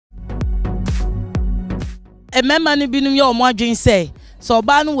Memma no binum ye omo adwen say so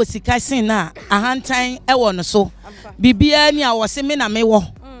oba no wosika sin na ahantan e wo no so bibia ni a wo se me na me wo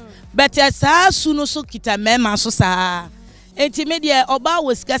but saa su no so kita memma so saa enti me de oba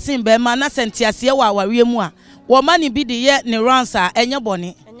wosika sin be ma na sentiase wo awarie mu a wo ma ni bi de ye ne ransa enye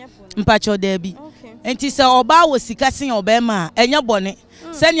bone mpacho da bi enti se oba wosika sin obema enye bone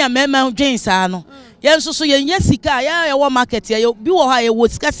senia memma dwen saa no yenso so yen yesika ya wo market ya bi wo ha ye wo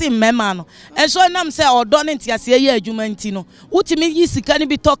sika sin memma no enso nam se odo ne ntiase ye adwuma nti no utimi yi sika ne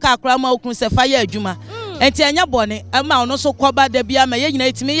bi toka akra ma okun se fa ye adwuma enti enya bone ema ono so koba da bia ma ye nyina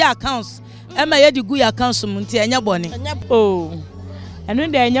itimi ye accounts ema ye di gu ya accounts mu nti enya bone oh eno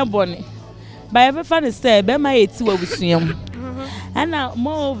de enya bone ba ye fa ne se be ma ye ti wa busuam ana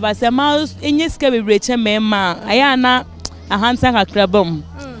mo va se ma enye sika be breche memma aya na ahansa kakra bam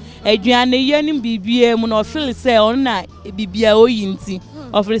aduane ye nim bibia mu no feel say on na bibia oyinti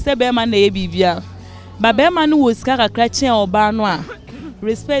ofre say be ma na ye bibia ba be ma no wo sika kakra chen oba no a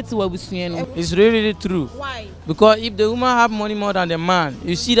respect wa busuan no. It's really true. Why? Because if the woman have money more than the man,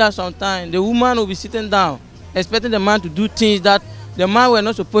 you see that sometimes the woman will be sitting down expecting the man to do things that the man were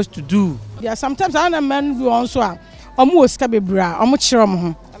not supposed to do. Yeah, sometimes I know men do also omo wo sika bebra omo kire omo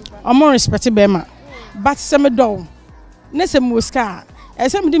ho omo respect be ma but se me do ne se mo sika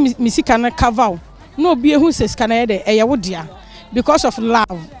ese me de misika na cover no obi ehu se sika na ye de eye wo dia because of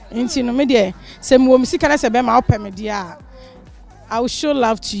love nti no me de se mo misika na se be ma opɛ me dia I will show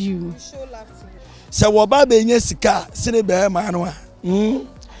love to you. Se wo ba be nya sika sine be ma no a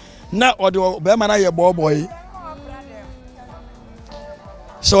na ode be ma na ye boy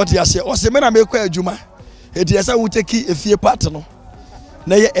so ti ase o se me na me kwa adwuma e di esa wo take efie part no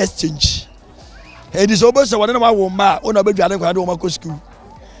na ye exchange e di so bo se wona ma wo ma o na badwane kwa de wo ma ko school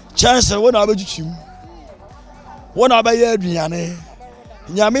chance wo na bajuchim wo na ba ye aduane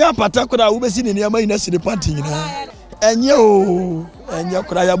nyame apata kwa wo be si ne niam ina si de panti nyina enye o enye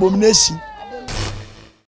kura ya abomination